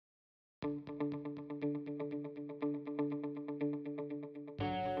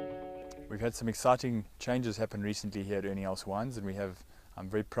We've had some exciting changes happen recently here at Ernie Els Wines, and I'm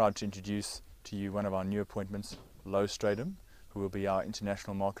very proud to introduce to you one of our new appointments, Louw Strydom, who will be our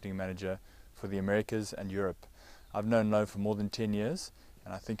International Marketing Manager for the Americas and Europe. I've known Louw for more than 10 years,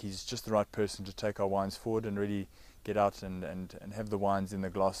 and I think he's just the right person to take our wines forward and really get out and have the wines in the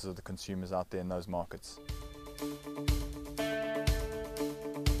glasses of the consumers out there in those markets.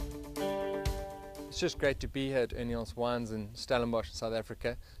 It's just great to be here at Ernie Els Wines in Stellenbosch, South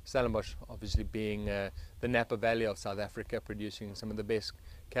Africa. Stellenbosch obviously being the Napa Valley of South Africa, producing some of the best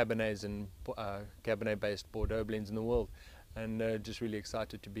Cabernets and Cabernet-based Bordeaux blends in the world. And just really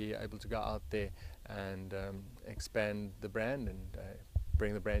excited to be able to go out there and expand the brand and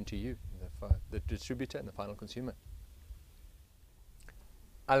bring the brand to you, the distributor and the final consumer.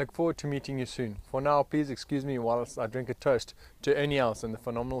 I look forward to meeting you soon. For now, please excuse me whilst I drink a toast to Ernie Els and the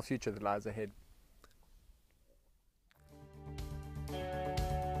phenomenal future that lies ahead.